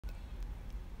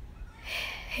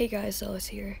Hey guys, Zealous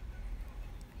here.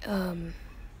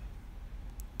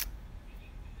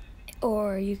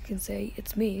 Or you can say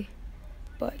it's me,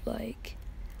 but like,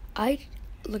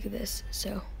 look at this.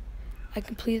 So, I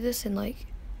completed this in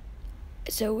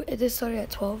so this started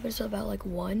at 12, it's about like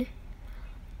 1.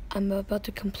 I'm about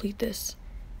to complete this.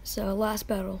 So, last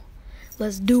battle.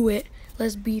 Let's do it.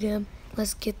 Let's beat him.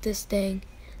 Let's get this thing.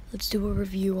 Let's do a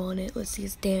review on it. Let's see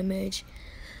his damage.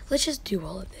 Let's just do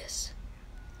all of this.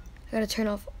 I gotta turn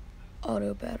off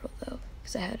auto battle though,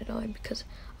 because I had it on because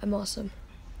I'm awesome.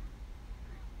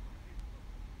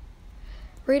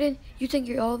 Raiden, you think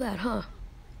you're all that, huh?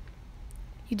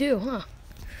 You do, huh?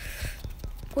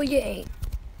 Well, you ain't.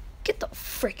 Get the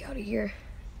frick out of here.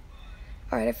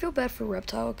 Alright, I feel bad for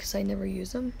Reptile because I never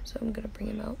use him, so I'm gonna bring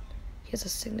him out. He has a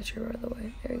signature, by the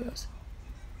way. There he goes.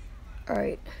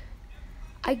 Alright.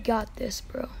 I got this,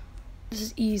 bro. This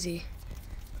is easy.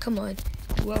 Come on.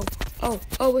 Whoa.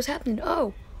 Oh, what's happening?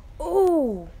 Oh!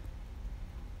 Oh!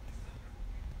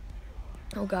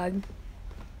 Oh, God.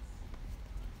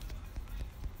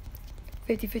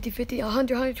 50, 50, 50,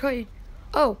 100, 120.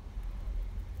 Oh!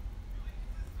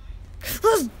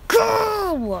 Let's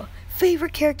go!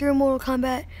 Favorite character in Mortal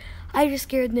Kombat. I just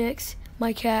scared Nyx,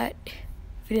 my cat.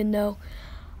 If you didn't know.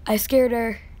 I scared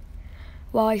her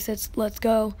while I said let's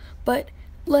go. But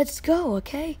let's go,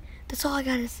 okay? That's all I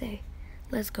gotta say.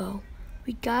 Let's go.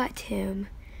 We got him.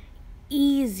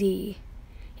 Easy.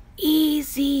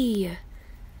 Easy.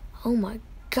 Oh my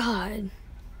God.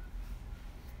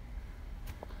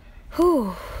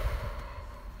 Whew.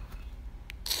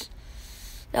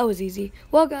 That was easy.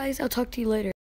 Well, guys, I'll talk to you later.